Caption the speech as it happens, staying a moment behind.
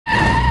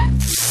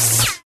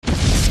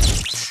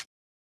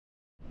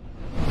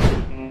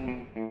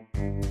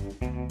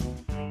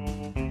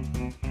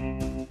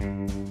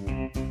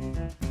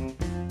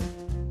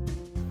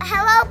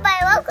everybody,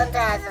 welcome to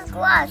Hudson's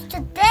Garage.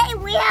 Today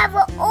we have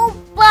an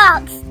old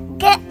box.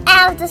 Get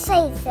out of the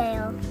estate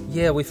sale.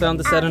 Yeah, we found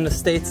this at an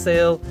estate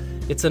sale.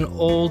 It's an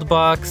old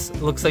box.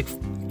 Looks like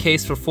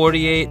case for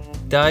 48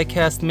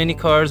 die-cast mini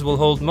cars. Will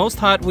hold most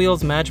Hot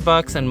Wheels,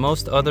 Matchbox, and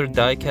most other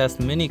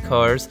die-cast mini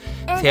cars.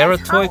 Terra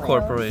Toy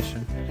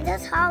Corporation. It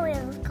does Hot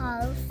Wheels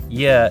cars.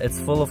 Yeah, it's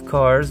full of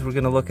cars. We're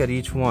gonna look at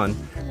each one.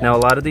 Yeah. Now, a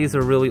lot of these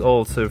are really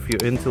old, so if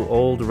you're into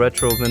old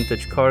retro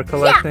vintage car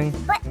collecting,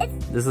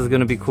 this is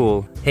gonna be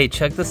cool. Hey,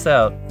 check this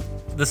out.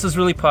 This is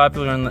really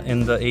popular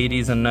in the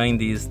 80s and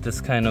 90s.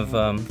 This kind of,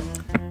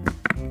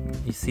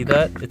 you see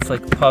that? It's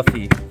like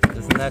puffy.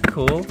 Isn't that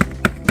cool?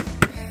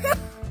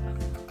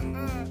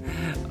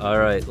 All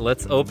right,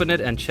 let's open it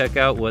and check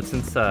out what's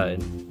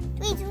inside.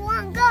 3, 2,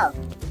 1, go!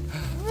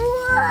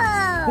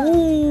 Whoa!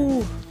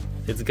 Ooh!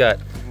 It's got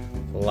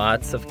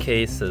lots of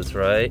cases,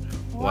 right?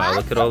 Wow,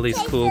 look at all these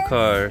cool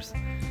cars.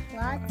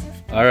 Lots of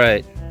cases. All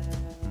right,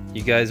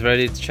 you guys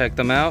ready to check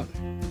them out?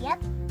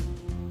 Yep.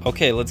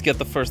 Okay, let's get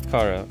the first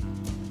car out.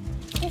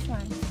 This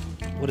one.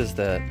 What is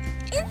that?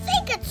 It's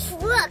like a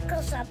truck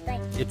or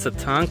something. It's a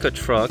Tonka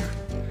truck.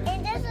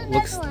 And there's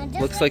another one.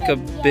 Looks like a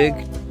big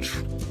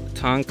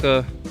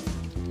Tonka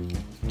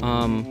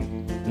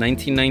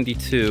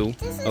 1992.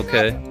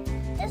 Okay.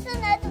 There's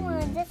another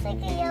one, just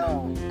like a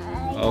yellow.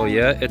 Oh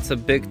yeah, it's a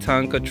big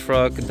Tonka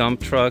truck,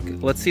 dump truck.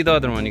 Let's see the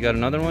other one. You got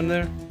another one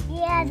there?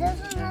 Yeah, there's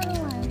another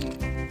one.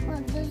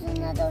 Look, there's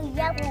another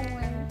yellow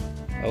one.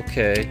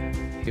 Okay,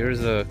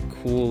 here's a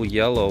cool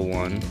yellow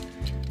one.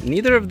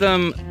 Neither of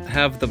them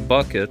have the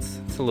buckets.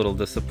 It's a little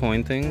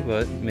disappointing,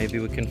 but maybe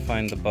we can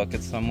find the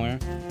bucket somewhere.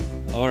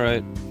 All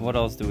right, what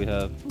else do we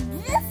have?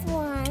 This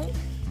one.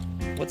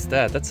 What's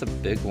that? That's a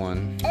big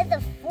one. It's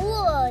a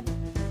Ford.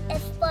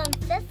 It's from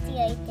 50,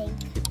 I think.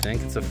 You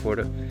think it's a Ford?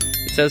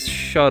 It says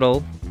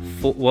shuttle.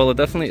 Well,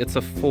 it's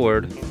a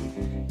Ford.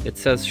 It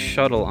says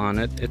shuttle on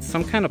it. It's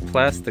some kind of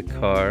plastic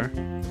car.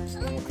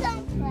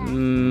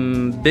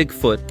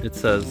 Bigfoot, it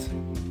says.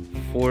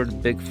 Ford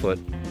Bigfoot.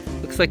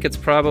 Looks like it's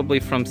probably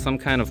from some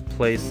kind of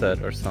play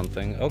set or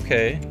something.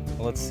 Okay,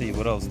 well, let's see.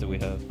 What else do we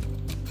have?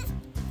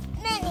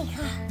 Mini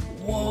car.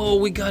 Whoa,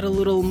 we got a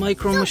little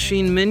Micro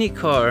Machine mini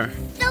car.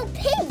 So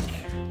pink.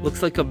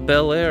 Looks like a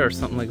Bel Air or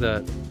something like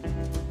that.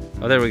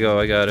 Oh, there we go.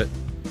 I got it.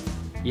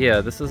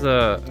 Yeah, this is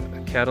a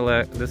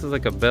Cadillac. This is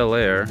like a Bel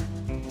Air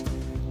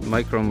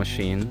Micro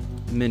Machine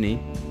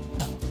mini.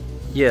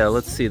 Yeah,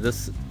 let's see.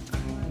 This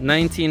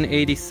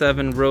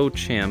 1987 Road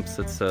Champs,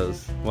 it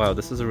says. Wow,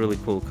 this is a really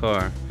cool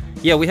car.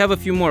 Yeah, we have a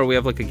few more. We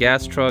have like a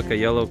gas truck, a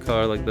yellow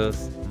car like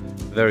this.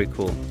 Very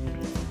cool.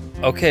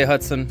 Okay,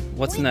 Hudson,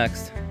 what's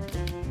next?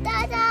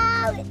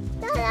 Ta-da! We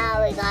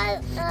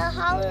got a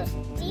Hot Wheels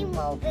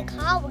Steamboat, big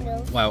Hot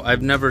Wheels. Wow,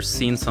 I've never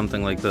seen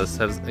something like this.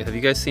 Have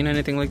you guys seen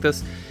anything like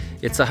this?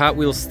 It's a Hot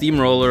Wheels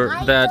steamroller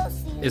that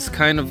is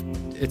kind of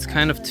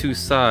two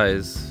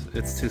size.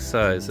 It's two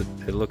size.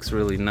 It looks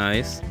really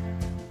nice.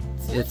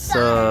 It's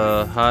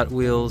a Hot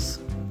Wheels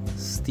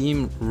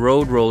Steam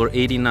Road Roller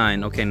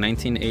 89. Okay,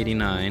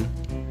 1989.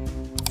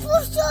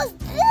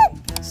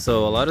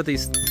 So a lot of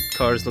these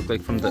cars look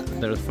like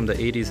they're from the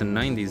 80s and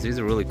 90s. These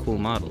are really cool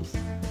models.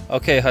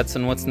 Okay,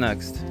 Hudson, what's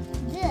next?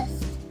 This.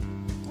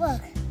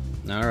 Look.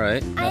 All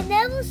right. I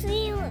never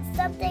seen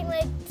something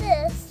like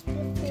this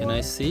before. Can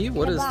I see?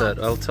 What is that?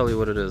 I'll tell you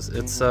what it is.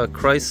 It's a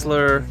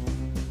Chrysler.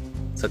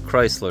 It's a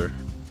Chrysler.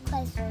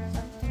 Chrysler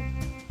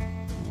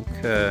something.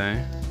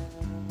 Okay.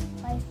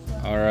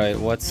 Chrysler. All right.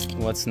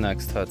 What's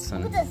next,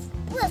 Hudson? Look at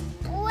this.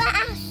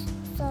 Splash.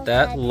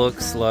 That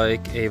looks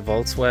like a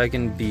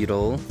Volkswagen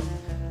Beetle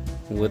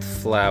with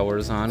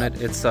flowers on it.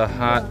 It's a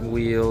Hot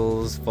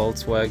Wheels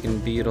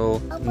Volkswagen Beetle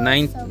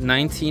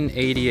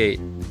 1988.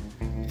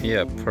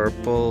 Yeah,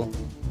 purple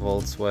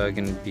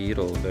Volkswagen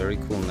Beetle. Very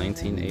cool,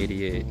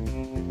 1988.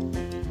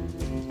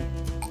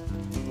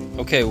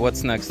 Okay,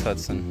 what's next,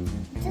 Hudson?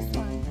 This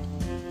one.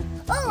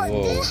 Oh,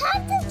 they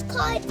have this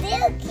car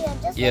there,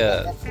 kid.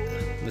 Yeah,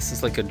 this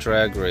is like a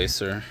drag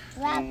racer.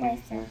 Drag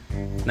racer.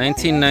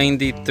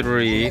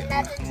 1993.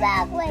 Another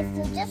drag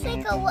racer, just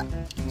like a...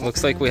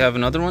 Looks like we have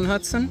another one,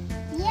 Hudson?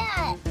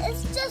 Yeah,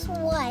 it's just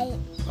white.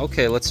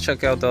 Okay, let's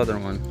check out the other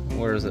one.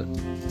 Where is it?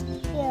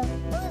 Here,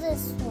 look at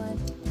this one.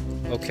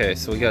 Okay,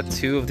 so we got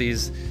two of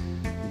these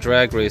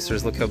drag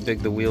racers. Look how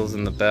big the wheels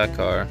in the back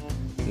are.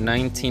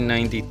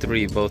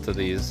 1993, both of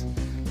these.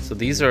 So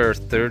these are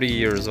 30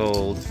 years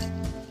old.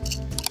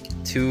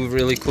 Two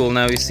really cool.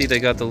 Now you see they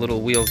got the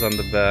little wheels on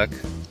the back,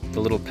 the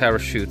little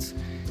parachutes.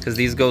 Because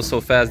these go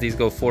so fast, these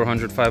go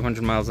 400,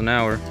 500 miles an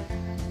hour.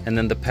 And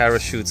then the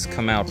parachutes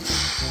come out.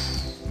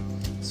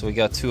 So we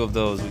got two of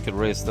those. We could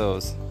race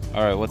those.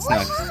 All right, what's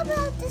next? How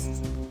about this?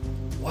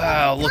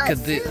 Wow, look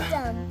at the...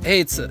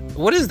 Hey,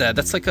 what is that?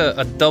 That's like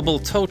a double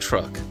tow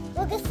truck.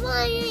 Look, it's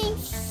flying.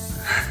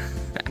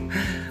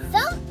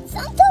 some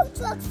tow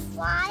trucks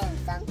fly and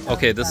some tow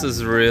Okay, this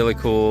is really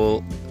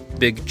cool.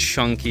 Big,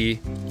 chunky.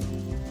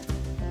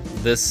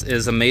 This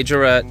is a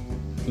Majorette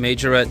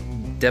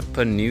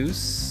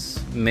Depanouche,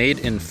 made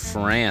in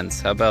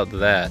France. How about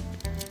that?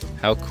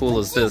 How cool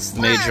is this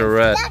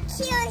Majorette?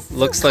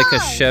 Looks like a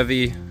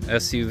Chevy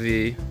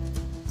SUV.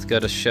 It's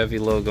got a Chevy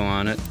logo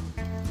on it.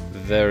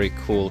 Very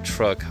cool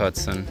truck,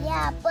 Hudson.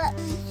 Yeah, but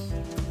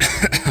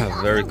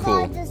very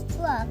cool. This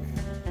truck.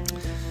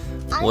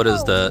 What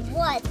is that?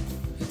 What?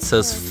 It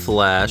says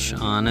Flash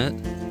on it.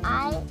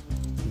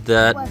 What's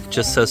That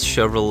just says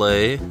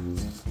Chevrolet.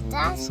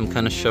 That's Some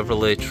kind of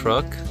Chevrolet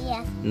truck.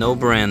 yeah. No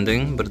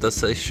branding, but it does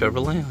say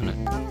Chevrolet on it.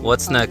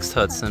 What's next,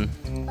 Hudson?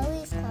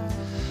 Police car.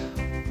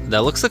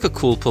 That looks like a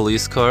cool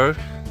police car.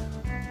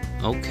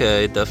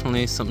 Okay,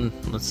 definitely something.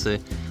 Let's see.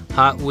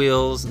 Hot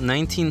Wheels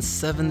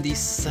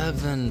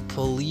 1977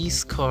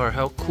 police car.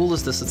 How cool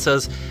is this? It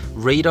says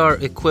radar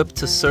equipped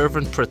to serve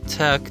and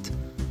protect.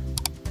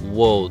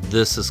 Whoa,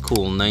 this is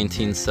cool.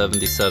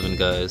 1977,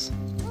 guys.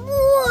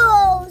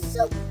 Whoa!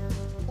 So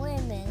wait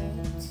a minute.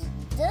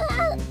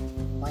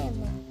 Wait a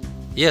minute.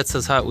 Yeah, it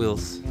says Hot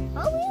Wheels.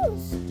 Hot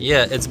Wheels.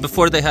 Yeah, it's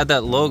before they had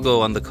that logo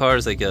on the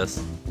cars, I guess.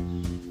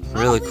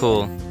 Really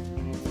cool.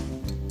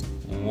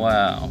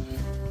 Wow.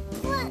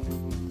 What?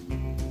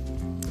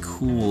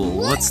 Cool.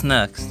 What's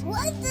next?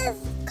 What's this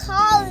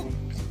car?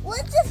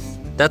 What's this?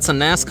 That's a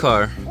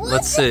NASCAR.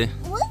 Let's see.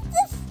 What's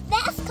this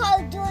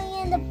NASCAR doing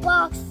in the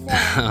box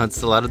there?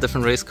 It's a lot of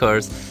different race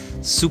cars.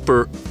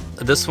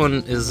 This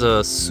one is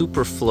a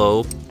Super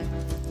Flow.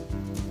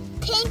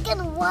 Pink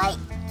and white.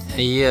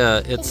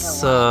 Yeah,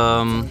 it's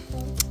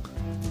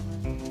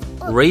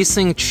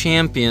Racing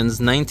Champions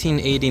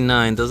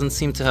 1989. Doesn't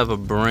seem to have a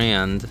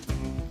brand.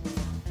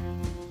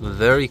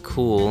 Very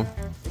cool.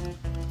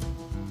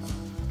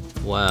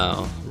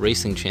 Wow,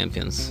 Racing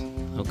Champions.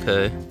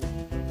 Okay.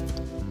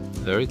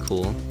 Very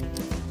cool.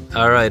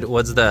 All right,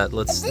 what's that?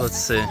 Let's see.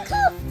 Is this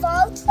called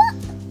farm truck?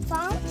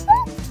 Farm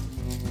truck? Is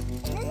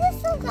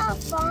this some kind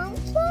of farm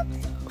truck?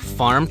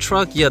 Farm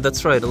truck? Yeah,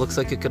 that's right. It looks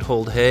like it could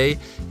hold hay.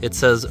 It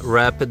says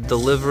rapid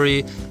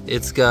delivery.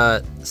 It's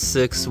got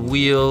 6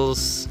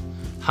 wheels.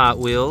 Hot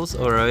Wheels,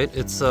 all right.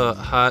 It's a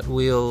Hot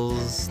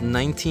Wheels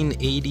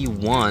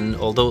 1981,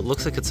 although it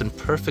looks like it's in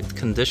perfect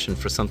condition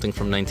for something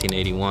from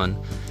 1981.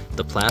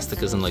 The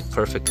plastic is in like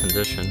perfect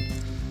condition.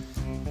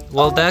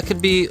 Well, that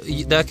could be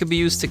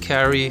used to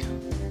carry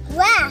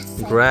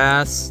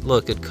grass.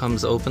 Look, it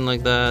comes open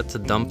like that to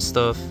dump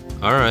stuff.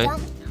 All right.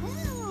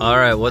 All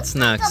right, what's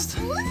next?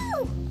 Look.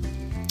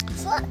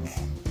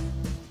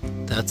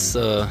 That's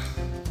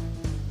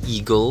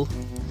Eagle.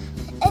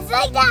 It's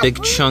like that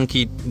Big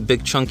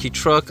chunky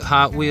truck,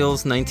 Hot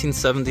Wheels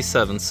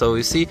 1977. So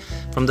you see,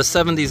 from the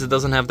 70s it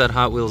doesn't have that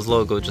Hot Wheels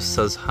logo, it just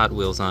says Hot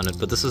Wheels on it.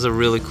 But this is a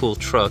really cool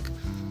truck.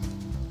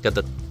 Got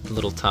the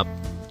little top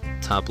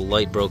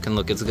light broken.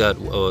 Look, it's got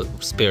a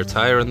spare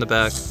tire in the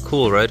back.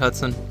 Cool, right,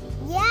 Hudson?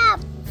 Yeah.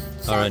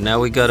 All right, now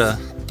we got a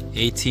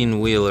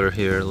 18-wheeler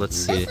here. Let's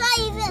see. It's not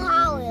even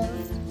Hot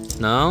Wheels.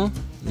 No?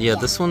 Yeah,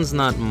 this one's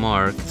not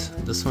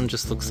marked. This one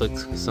just looks like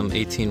some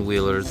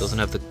 18-wheeler. It doesn't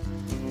have the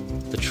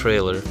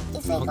trailer.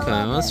 It's like Okay,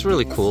 well, that's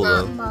really cool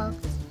though.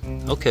 Marked.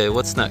 Okay,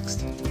 what's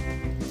next?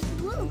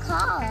 Blue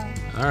car.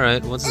 All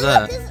right, what's And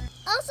that? Look, there's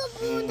also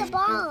blue in the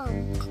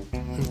bottom.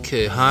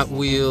 Okay, Hot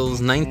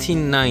Wheels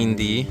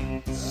 1990.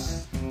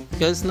 You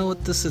guys know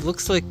what this is? It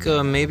looks like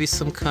maybe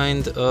some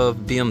kind of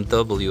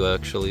BMW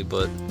actually,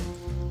 but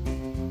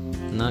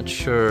not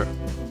sure.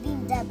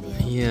 BMW.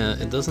 Yeah,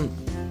 it doesn't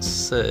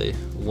say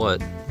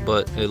what,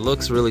 but it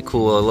looks really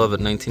cool. I love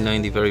it.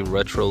 1990, very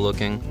retro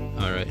looking.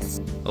 All right.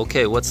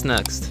 Okay, what's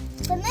next?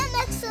 Cement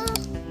mixer.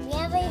 We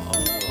have a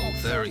cement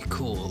mixer. Very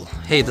cool.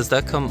 Hey, does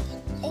that come?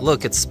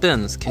 Look, it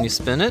spins. Can you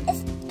spin it? It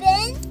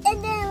spins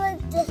and then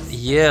like this.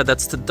 Yeah,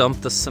 that's to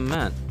dump the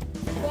cement.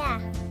 Yeah.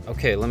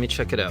 Okay, let me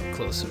check it out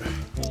closer.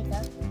 There you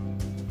go.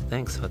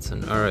 Thanks,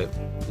 Hudson. All right.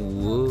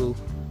 Woo.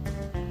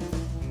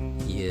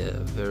 Yeah,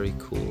 very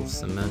cool.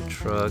 Cement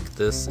truck.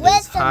 This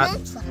Where's is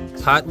cement truck?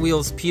 Hot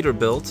Wheels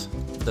Peterbilt.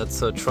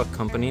 That's a truck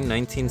company.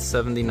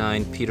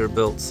 1979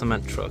 Peterbilt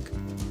cement truck.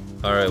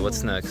 All right,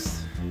 what's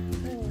next?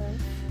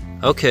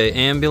 Okay,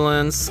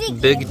 ambulance.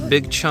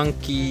 Big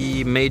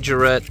chunky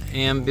Majorette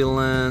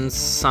ambulance.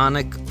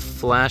 Sonic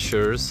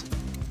flashers.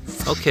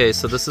 Okay,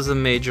 so this is a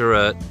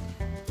Majorette.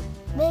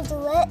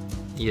 Majorette.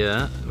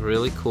 Yeah,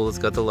 really cool. It's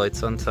got the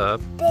lights on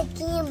top. Big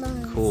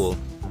ambulance. Cool.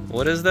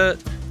 What is that?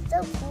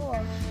 So cool.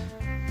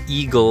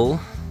 Eagle.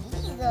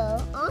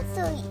 Eagle.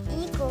 Also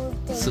eagle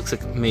thing. This looks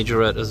like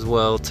Majorette as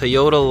well.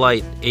 Toyota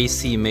Light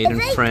AC made in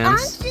It's like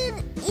France.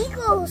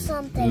 Eagle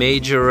something.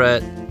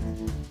 Majorette.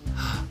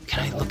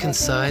 Can I look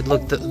inside?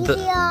 Look,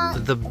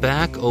 the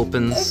back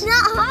opens. It's not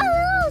Hot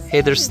Wheels.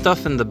 Hey, there's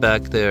stuff in the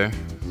back there,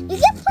 You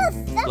can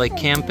put stuff like in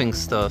camping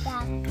stuff.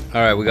 back.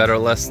 All right, we got our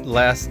last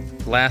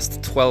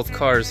 12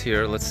 cars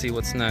here. Let's see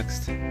what's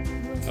next.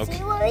 Okay.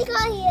 See what we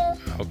got here.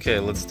 Okay,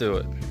 let's do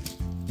it.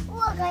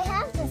 Look, I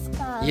have this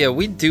car. Yeah,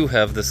 we do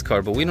have this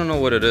car, but we don't know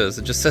what it is.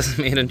 It just says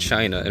made in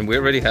China, and we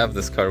already have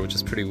this car, which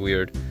is pretty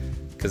weird,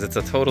 because it's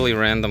a totally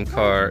random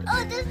car.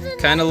 Oh, this is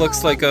Kind of another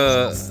looks like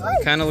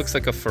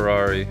one. a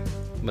Ferrari,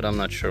 but I'm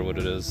not sure what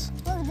it is.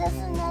 Look, this is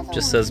another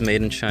Just one. says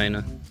made in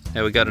China.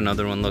 Yeah, we got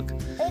another one. Look,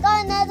 We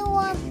got another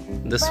one.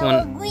 this with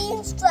one.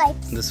 green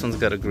stripes. This one's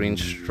got a green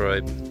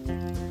stripe.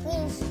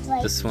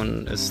 like This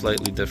one is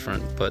slightly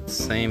different, but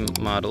same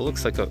model.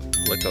 Looks like a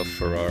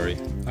Ferrari.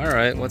 All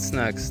right, what's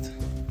next?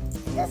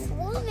 this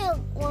Formula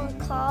One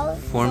car.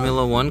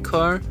 Formula One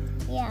car.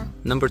 Yeah.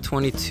 Number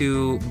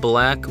 22,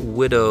 Black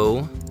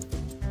Widow.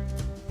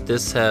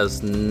 This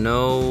has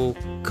no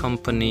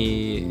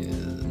company,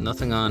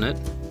 nothing on it.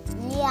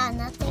 Yeah,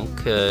 nothing.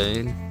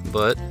 Okay,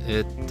 but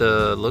it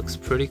looks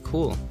pretty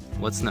cool.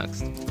 What's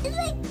next? It's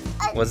like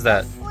a What's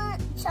that?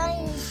 different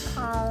Chinese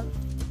car.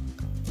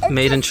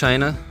 Made in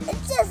China?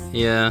 It's just.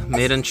 Yeah,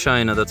 made in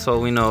China. That's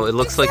all we know. It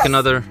looks like just-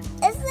 another.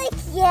 It's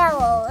like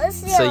yellow.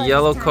 It's a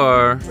yellow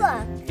car.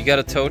 Truck. You got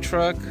a tow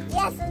truck?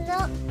 Yes,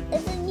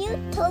 it's a new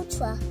tow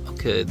truck.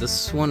 Okay,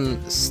 this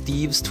one,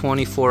 Steve's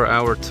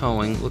 24-hour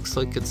towing. Looks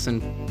like it's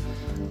in.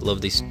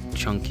 Love these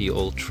chunky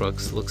old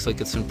trucks. Looks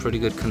like it's in pretty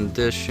good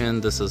condition.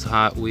 This is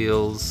Hot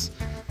Wheels.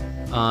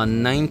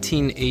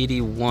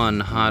 1981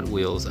 Hot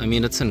Wheels. I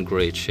mean, it's in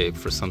great shape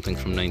for something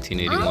from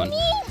 1981.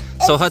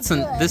 So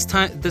Hudson, good.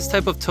 this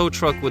type of tow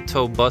truck would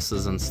tow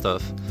buses and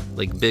stuff,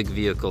 like big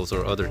vehicles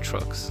or other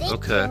trucks.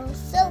 Okay.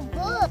 So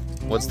good.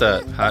 What's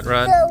that? Hot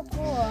rod? So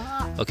cool.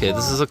 Hot Okay,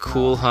 this is a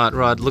cool hot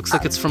rod. Looks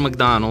like it's from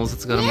McDonald's.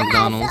 It's got a Yeah,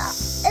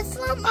 McDonald's. it's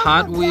from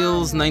Hot McDonald's.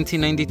 Wheels,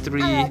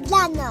 1993.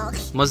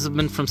 McDonald's. Must have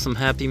been from some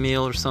Happy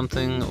Meal or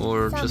something,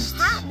 or Some just.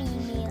 Happy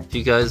Meal. If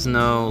you guys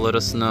know, let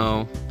us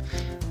know.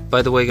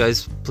 By the way,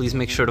 guys, please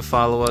make sure to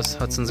follow us,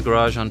 Hudson's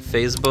Garage, on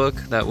Facebook.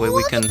 That way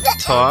we can Look at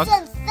the talk.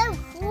 entrance, so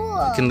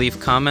cool. You can leave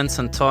comments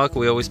and talk.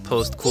 We always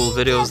post cool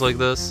videos like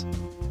this.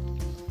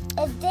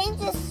 It's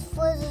dangerous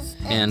for this.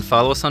 And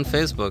follow us on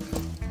Facebook.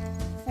 So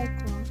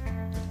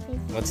cool.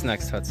 What's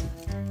next, Hudson?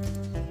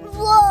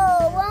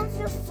 Whoa, one's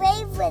your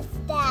favorites,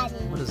 Daddy.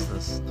 What is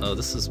this? Oh,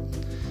 this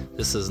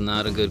is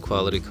not a good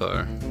quality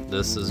car.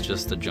 This is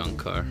just a junk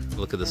car.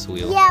 Look at this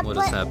wheel. Yeah, What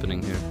is but-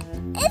 happening here?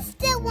 It's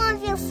still one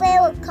of your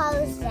favorite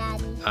colors,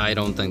 Daddy. I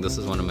don't think this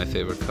is one of my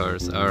favorite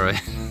cars. All right.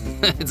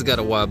 It's got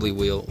a wobbly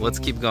wheel. Let's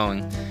keep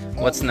going.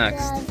 What's It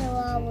next? does a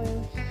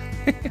wobbly.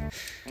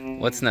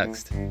 What's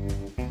next?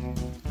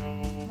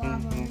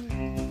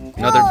 Wobbly.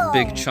 Another Whoa.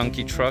 big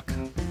chunky truck.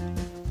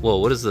 Whoa,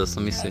 what is this?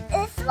 Let me see.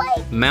 It's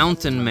like.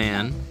 Mountain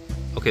Man.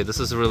 Okay, this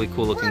is a really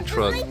cool looking Look, it's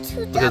truck. like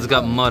two Look, it's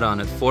got doubles. mud on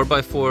it.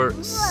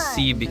 4x4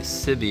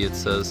 Cibi, it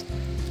says.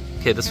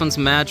 Okay, this one's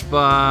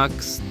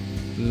Matchbox.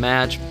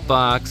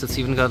 Matchbox. It's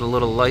even got a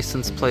little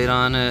license plate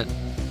on it.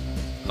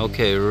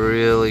 Okay,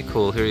 really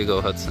cool. Here you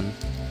go, Hudson.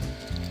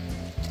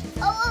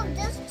 Oh,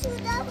 there's two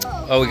doubles.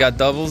 Oh, we got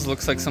doubles.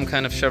 Looks like some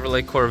kind of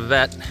Chevrolet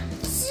Corvette.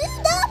 Two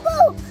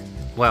doubles.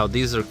 Wow,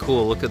 these are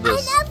cool. Look at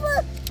this.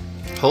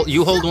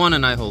 You hold one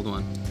and I hold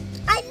one.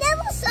 I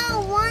never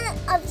saw one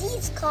of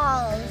these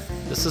cars.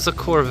 This is a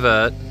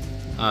Corvette,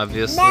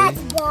 obviously.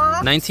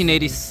 Matchbox.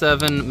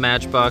 1987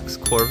 Matchbox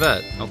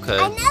Corvette. Okay.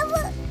 I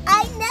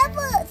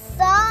never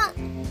thought.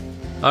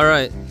 All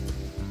right.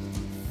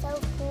 So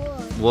cool.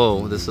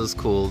 Whoa, this is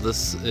cool.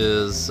 This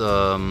is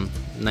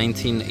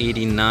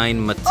 1989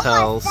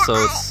 Mattel, Oh, so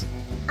it's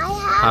I have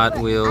Hot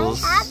it.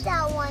 Wheels. I have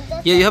that one.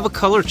 yeah. You have a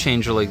color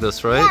changer like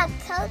this, right? Yeah,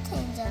 color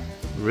changer.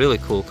 Really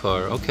cool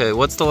car. Okay,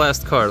 what's the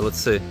last car? Let's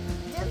see.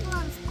 This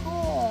one's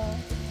cool.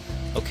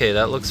 Okay,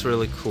 that looks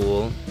really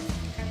cool.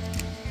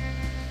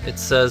 It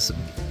says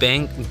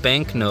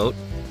banknote,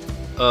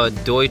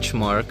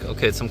 Deutschmark.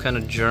 Okay, it's some kind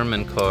of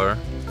German car.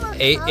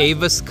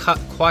 Avis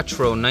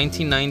Quattro,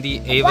 1990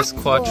 Avis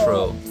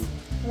Quattro.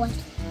 What?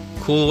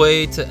 Cool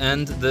way to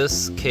end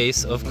this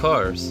case of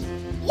cars.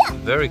 Yeah.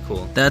 Very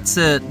cool. That's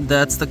it.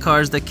 That's the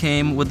cars that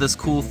came with this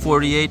cool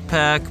 48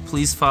 pack.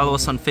 Please follow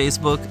us on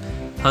Facebook,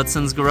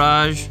 Hudson's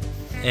Garage.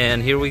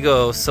 And here we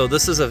go. So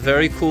this is a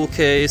very cool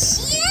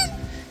case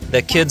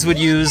that kids would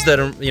use, that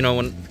are, you know,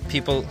 when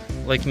people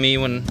like me,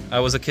 when I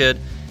was a kid,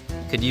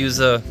 could use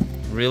a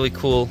really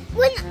cool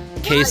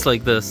case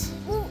like this.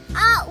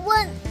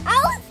 When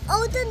I was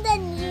older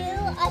than you,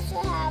 I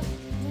should have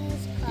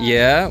these cars.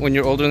 Yeah, when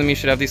you're older than me, you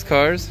should have these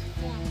cars?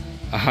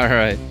 Yeah. All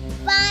right.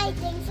 Bye.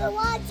 Thanks for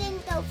watching.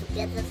 Don't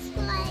forget to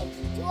subscribe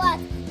to watch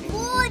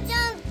more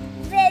junk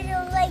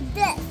videos like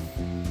this.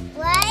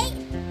 Right?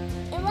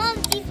 And one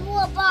of these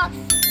more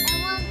boxes.